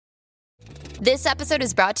This episode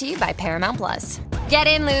is brought to you by Paramount Plus. Get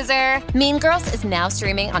in, loser! Mean Girls is now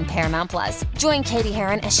streaming on Paramount Plus. Join Katie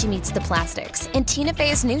Heron as she meets the plastics in Tina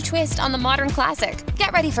Fey's new twist on the modern classic.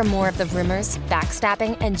 Get ready for more of the rumors,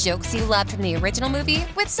 backstabbing, and jokes you loved from the original movie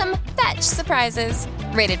with some fetch surprises.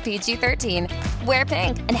 Rated PG-13. Wear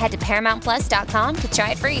pink and head to ParamountPlus.com to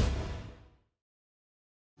try it free.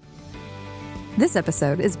 This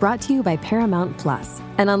episode is brought to you by Paramount Plus.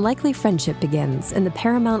 An unlikely friendship begins in the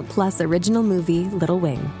Paramount Plus original movie Little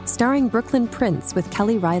Wing, starring Brooklyn Prince with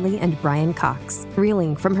Kelly Riley and Brian Cox.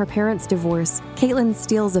 Reeling from her parents' divorce, Caitlin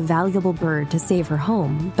steals a valuable bird to save her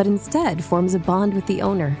home, but instead forms a bond with the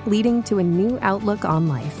owner, leading to a new outlook on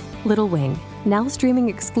life. Little Wing, now streaming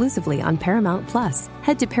exclusively on Paramount Plus.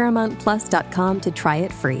 Head to ParamountPlus.com to try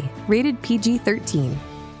it free. Rated PG-13.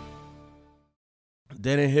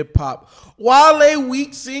 Then in hip hop, Wale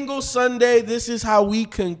Week Single Sunday. This is how we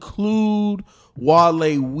conclude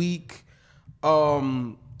Wale Week.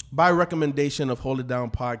 By recommendation of Hold It Down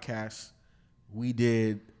podcast, we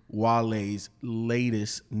did Wale's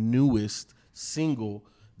newest single,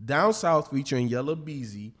 Down South, featuring Yella,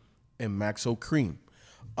 Beezy, and Maxo, Kream.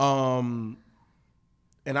 And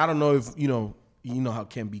I don't know if you know how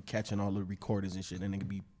Ken be catching all the recordings and shit, and it could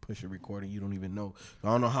be push a recording, you don't even know. I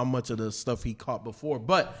don't know how much of the stuff he caught before,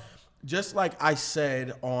 but just like I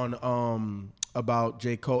said on about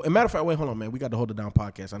J. Cole, and matter of fact, wait, hold on, man, we got the Hold It Down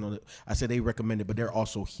podcast. I know that I said they recommended, but they're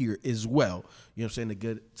also here as well. You know what I'm saying? They're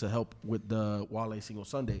good to help with the Wale Single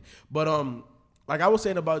Sunday. But like I was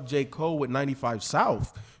saying about J. Cole with 95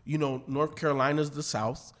 South, North Carolina's the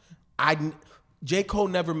South. J. Cole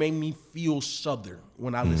never made me feel Southern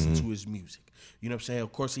when I listened to his music. You know what I'm saying?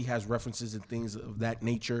 Of course, he has references and things of that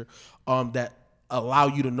nature that allow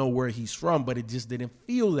you to know where he's from, but it just didn't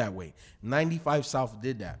feel that way. 95 South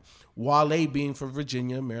did that. Wale being from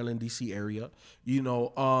Virginia, Maryland, D.C. area,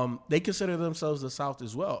 they consider themselves the South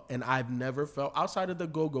as well. And I've never felt, outside of the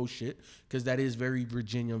go-go shit, because that is very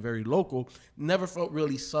Virginia, very local, never felt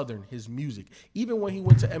really Southern, his music. Even when he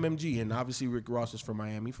went to MMG, and obviously Rick Ross is from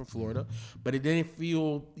Miami, from Florida, but you didn't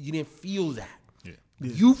feel that. Yeah.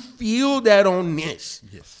 You feel that on this.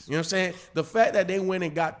 Yes. You know what I'm saying? The fact that they went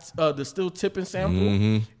and got the Still Tipping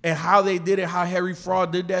sample and how they did it, how Harry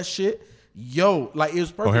Fraud did that shit, it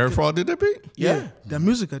was perfect. Oh, Harry Fraud did that beat? Yeah. That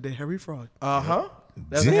music I did, Harry Fraud. Uh-huh.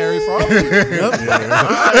 That's a Harry Fraud beat. Yep.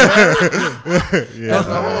 That's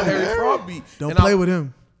the whole Harry Fraud beat. Don't play with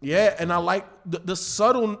him. Yeah, and I like the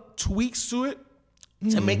subtle tweaks to it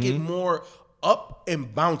to make it more up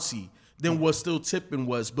and bouncy than what Still Tipping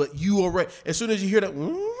was. But you already, as soon as you hear that,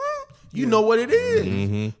 you know what it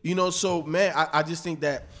is. So, man, I just think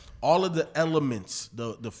that all of the elements,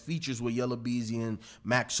 the features with Yella, Beezy, and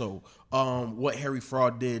Maxo, what Harry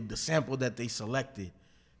Fraud did, the sample that they selected,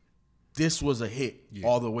 this was a hit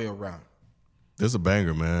all the way around. This is a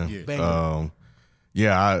banger, man. Yeah. Banger.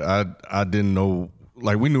 I didn't know,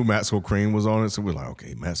 we knew Maxo Kream was on it, so we're like,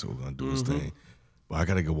 okay, Maxo was going to do his thing. But I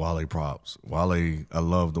got to give Wale props. Wale, I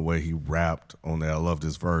love the way he rapped on that. I loved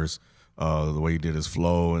his verse, the way he did his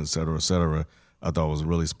flow, et cetera, et cetera. I thought it was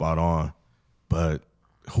really spot on. But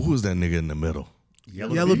who was that nigga in the middle?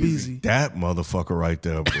 Yella Beezy. That motherfucker right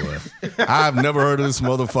there, boy. I've never heard of this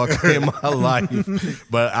motherfucker in my life,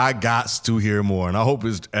 but I got to hear more, and I hope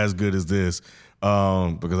it's as good as this,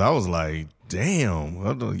 because I was like, damn,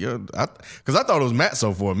 because I thought it was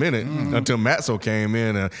Maxo for a minute until Maxo came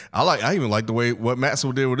in, and I even like the way what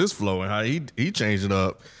Maxo did with his flow and how he changed it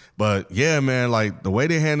up. But yeah, man, the way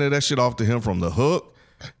they handed that shit off to him from the hook,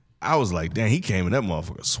 I was like, damn, he came in that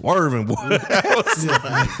motherfucker swerving, boy.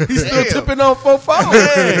 He's still tipping on 4-5.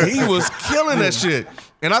 Man, he was killing that shit.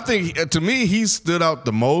 And I think, to me, he stood out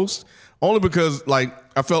the most, only because, I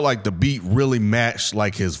felt like the beat really matched,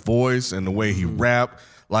 his voice and the way he rapped.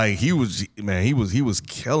 He was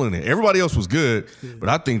killing it. Everybody else was good, but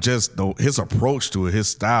I think just his approach to it, his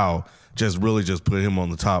style, just really just put him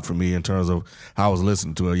on the top for me in terms of how I was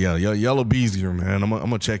listening to it. Yeah, Yella Beezy, man. I'm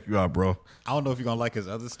gonna check you out, bro. I don't know if you're gonna like his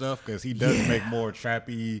other stuff because he does make more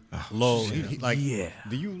trappy, low.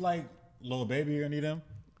 Do you like Lil Baby or any of them?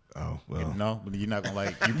 Oh, well. No, but you're not gonna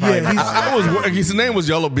like. You probably his name was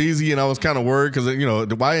Yella Beezy, and I was kind of worried because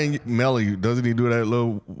why ain't Melly? Doesn't he do that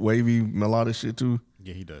little wavy melodic shit too?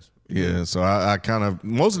 Yeah, he does. Yeah, so I kind of,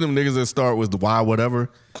 most of them niggas that start with the why whatever,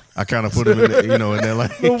 I kind of put them in, in there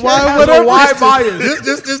the why whatever. Why bias?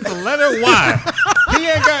 Just the letter Y. He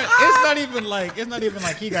ain't got. It's not even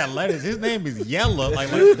like he got letters. His name is Yella, like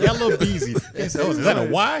Yella Beezy. So is that a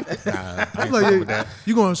Y? Nah, I ain't with that.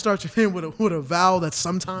 You gonna start your name with a vowel that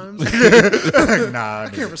sometimes? Nah, I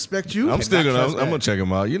can't respect you. I'm gonna check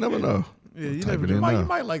him out. You never know. Yeah, you Type never it know. in now. You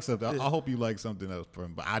might like something. I hope you like something else from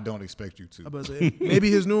him, but I don't expect you to. I about to say, maybe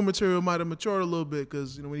his new material might have matured a little bit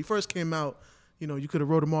because when he first came out, you could have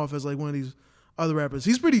wrote him off as like one of these other rappers.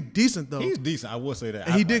 He's pretty decent though. He's decent. I will say that.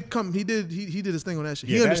 And he did his thing on that shit.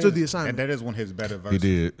 Yeah, He understood the And assignment. that is one of his better verses. He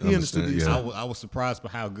did. He understood the Yeah. I was surprised by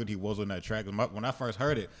how good he was on that track. When I first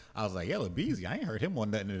heard it, I was like, Yella Beezy. I ain't heard him on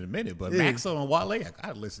nothing in a minute. But Yeah. Maxo and Wale, I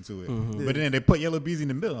gotta listen to it. But then they put Yella Beezy in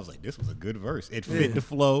the middle. I was like, this was a good verse. It fit the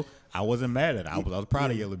flow. I wasn't mad at it. I was proud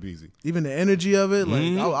of Yella Beezy. Even the energy of it, like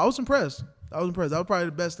I was impressed. That was probably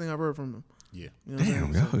the best thing I've heard from him. Yeah. You know what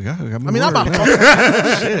I'm saying? Damn, y'all got me I mean, I'm worried about now.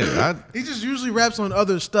 to Shit, He just usually raps on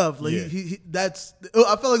other stuff. Like Yeah. I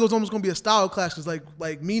felt like it was almost gonna be a style clash because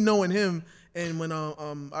like me knowing him and when I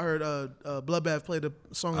heard Bloodbath play the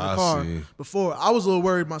song in the I car see. before, I was a little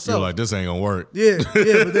worried You're myself. like, this ain't gonna work. Yeah,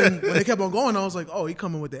 but then when they kept on going, I was like, oh, he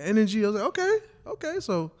coming with the energy. I was like, okay.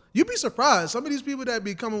 So you'd be surprised. Some of these people that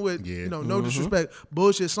be coming with, no disrespect,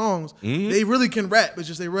 bullshit songs, they really can rap. It's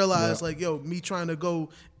just they realize like, yo, me trying to go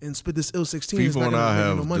and spit this ill 16 is FIFA not and gonna I make me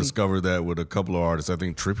have no money. discovered that with a couple of artists. I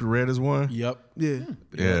think Trippie Redd is one. Yep. Yeah.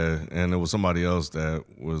 Yeah, and there was somebody else that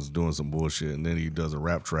was doing some bullshit, and then he does a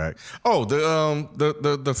rap track. Oh,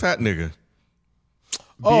 the fat nigga.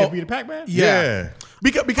 BFB the Pac-Man? Yeah.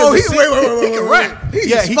 Because Wait, he can rap.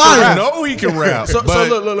 He's he fire. can rap. No, he can rap. So but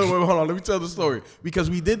look, wait, hold on. Let me tell the story. Because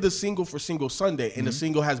we did the single for Single Sunday, and the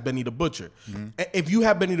single has Benny the Butcher. If you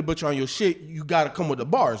have Benny the Butcher on your shit, you got to come with the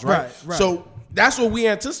bars, right? Right. So that's what we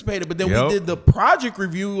anticipated. But then Yep. we did the project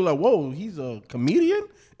review. Like, whoa, he's a comedian. You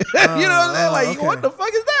know what I'm saying? Like, okay. what the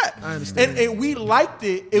fuck is that? I understand. And we liked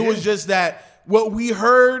it. It was just that what we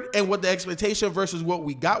heard and what the expectation versus what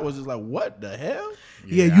we got was just like, what the hell?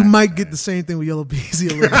 Yeah, you might get the same thing with Yellow Beezy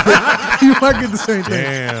a little bit. You might get the same thing.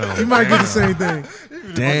 Damn. You might get the same thing.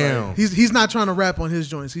 damn. He's not trying to rap on his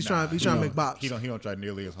joints. He's trying to make bops. He don't try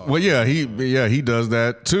nearly as hard. Well, he does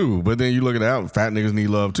that too. But then you look at that, fat niggas need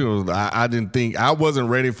love too. I didn't think I wasn't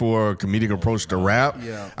ready for a comedic approach to rap.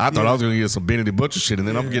 Yeah. I thought I was gonna get some Benny the Butcher shit, and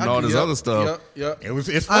then I'm getting all this other stuff. Yep.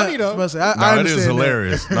 It's funny though. I No, it understand is that.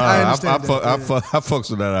 hilarious. No, I I understand that, I fucks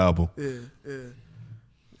with that album. Yeah.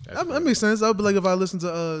 That makes sense. I'd be like if I listened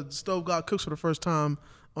to Stove God Cooks for the first time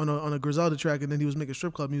on a Griselda track and then he was making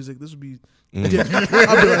strip club music. This would be, I'd be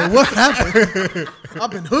like, what happened?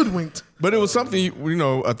 I've been hoodwinked. But it was something,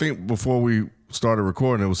 I think before we started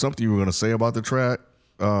recording, it was something you were gonna say about the track.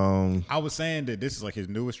 I was saying that this is like his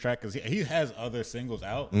newest track because he has other singles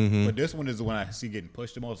out, but this one is the one I see getting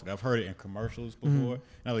pushed the most. Like I've heard it in commercials before.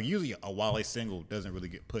 Now, like usually a Wale single doesn't really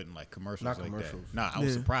get put in like commercials like commercials. that. Nah, I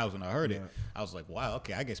was surprised when I heard it. I was like, wow,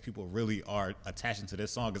 okay, I guess people really are attaching to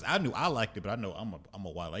this song because I knew I liked it, but I know I'm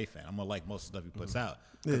a Wale fan. I'm gonna like most of the stuff he puts out.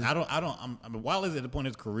 'Cause I mean, Wale is at the point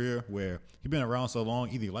in his career where he's been around so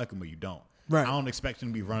long, either you like him or you don't. Right. I don't expect him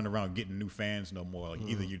to be running around getting new fans no more. Like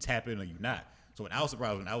either you tap in or you not. So I was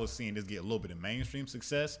surprised when I was seeing this get a little bit of mainstream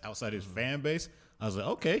success outside his fan base. I was like,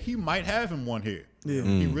 okay, he might have him one here. Yeah.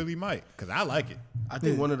 He really might because I like it. I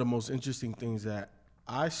think one of the most interesting things that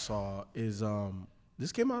I saw is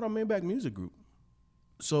this came out on Maybach Music Group.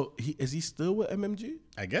 So is he still with MMG?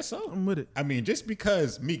 I guess so. I'm with it. I mean, just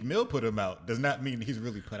because Meek Mill put him out does not mean he's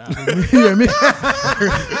really put out. Yeah, me.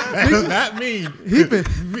 That does not mean He been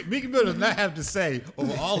Meek Mill does not have to say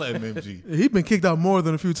over all of MMG. he been kicked out more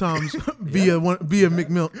than a few times via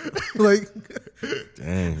McMilk. Like,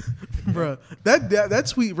 Dang. bro, that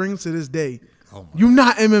tweet rings to this day. Oh my You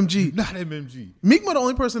not MMG. Not MMG. Meek Mill the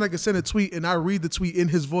only person that can send a tweet and I read the tweet in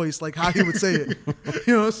his voice, like how he would say it.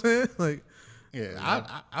 You know what I'm saying? Like,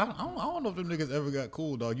 Yeah, I don't know if them niggas ever got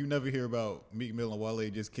cool, dog. You never hear about Meek Mill and Wale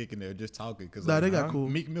just kicking there, just talking. Cause Nah, they got cool.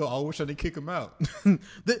 Meek Mill, I wish I did kick him out.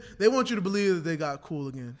 they want you to believe that they got cool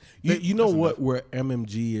again. You know what? Where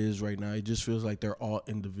MMG is right now, it just feels like they're all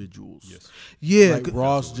individuals. Yes. Yeah, Like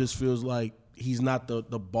Ross just feels like he's not the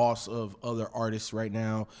boss of other artists right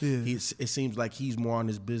now. Yeah. It seems like he's more on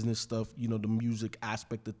his business stuff. You know, the music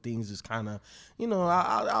aspect of things is kind of,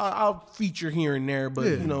 I'll feature here and there,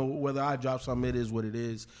 but whether I drop something, it is what it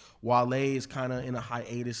is. Wale is kind of in a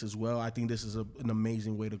hiatus as well. I think this is an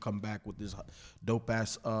amazing way to come back with this dope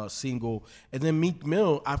ass single. And then Meek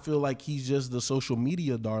Mill, I feel like he's just the social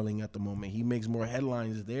media darling at the moment. He makes more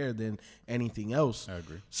headlines there than anything else. I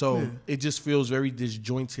agree. So it just feels very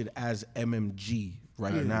disjointed as MMG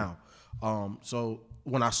right now. So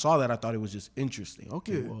when I saw that, I thought it was just interesting.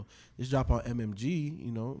 Okay, well, this drop on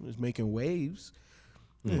MMG, is making waves.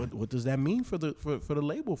 What does that mean for the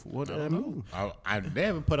label? What does that mean? They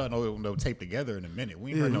haven't put out no tape together in a minute.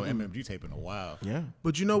 We ain't heard no MMG tape in a while. Yeah.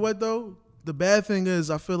 But you know what though? the bad thing is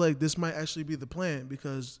I feel like this might actually be the plan,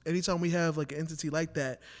 because anytime we have like an entity like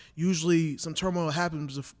that, usually some turmoil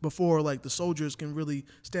happens before like the soldiers can really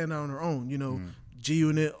stand out on their own. You know,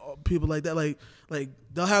 G-Unit, people like that. Like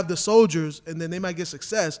they'll have the soldiers and then they might get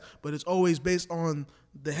success, but it's always based on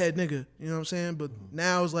the head nigga. You know what I'm saying? But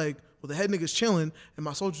now it's like, well, the head nigga's chilling and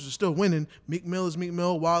my soldiers are still winning. Meek Mill is Meek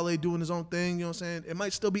Mill, Wale doing his own thing, you know what I'm saying? It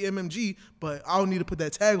might still be MMG, but I don't need to put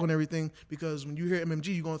that tag on everything, because when you hear MMG,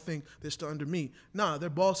 you're going to think they're still under me. Nah, they're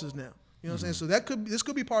bosses now. You know what I'm saying? So this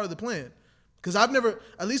could be part of the plan. Because I've never,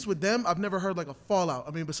 at least with them, I've never heard like a fallout.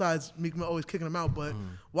 I mean, besides Meek Mill always kicking them out, but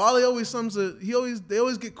Wale always they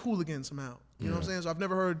always get cool again somehow. You know what I'm saying? So I've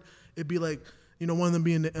never heard it be like, you know, one of them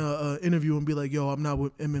be in the interview and be like, yo, I'm not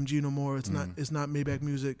with MMG no more. It's not Maybach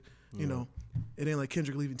Music. You know, it ain't like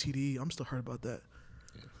Kendrick leaving TDE. I'm still hurt about that.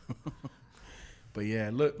 But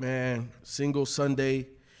yeah, look, man, Single Sunday,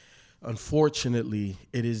 unfortunately,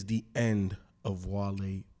 it is the end of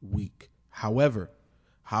Wale week. However,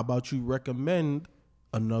 how about you recommend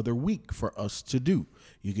another week for us to do?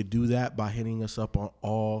 You could do that by hitting us up on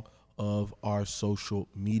all of our social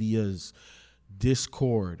medias: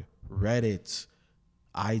 Discord, Reddit,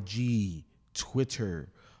 IG, Twitter,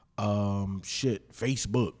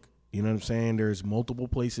 Facebook. You know what I'm saying? There's multiple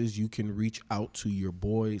places you can reach out to your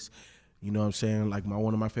boys. You know what I'm saying? Like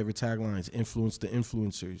one of my favorite taglines, influence the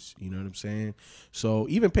influencers. You know what I'm saying? So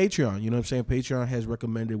even Patreon, you know what I'm saying? Patreon has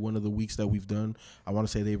recommended one of the weeks that we've done. I want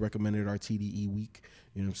to say they recommended our TDE week.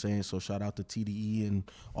 You know what I'm saying? So shout out to TDE and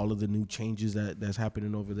all of the new changes that's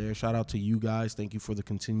happening over there. Shout out to you guys. Thank you for the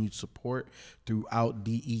continued support throughout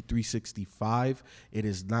DE365. It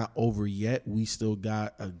is not over yet. We still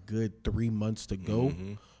got a good 3 months to go.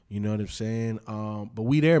 Mm-hmm. You know what I'm saying? But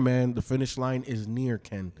we there, man. The finish line is near,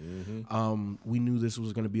 Ken. Mm-hmm. We knew this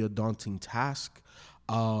was going to be a daunting task,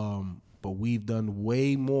 but we've done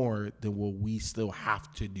way more than what we still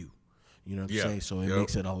have to do. You know what I'm saying? So it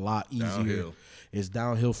makes it a lot easier. Downhill. It's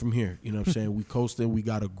downhill from here. You know what I'm saying? We coasting. We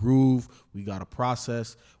got a groove. We got a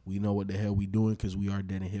process. We know what the hell we doing, because we are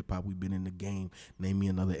dead in hip-hop. We've been in the game. Name me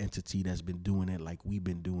another entity that's been doing it like we've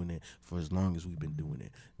been doing it for as long as we've been doing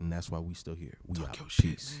it. And that's why we still here. We Talk out. your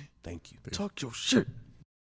Peace. shit, man. Thank you. Talk your shit.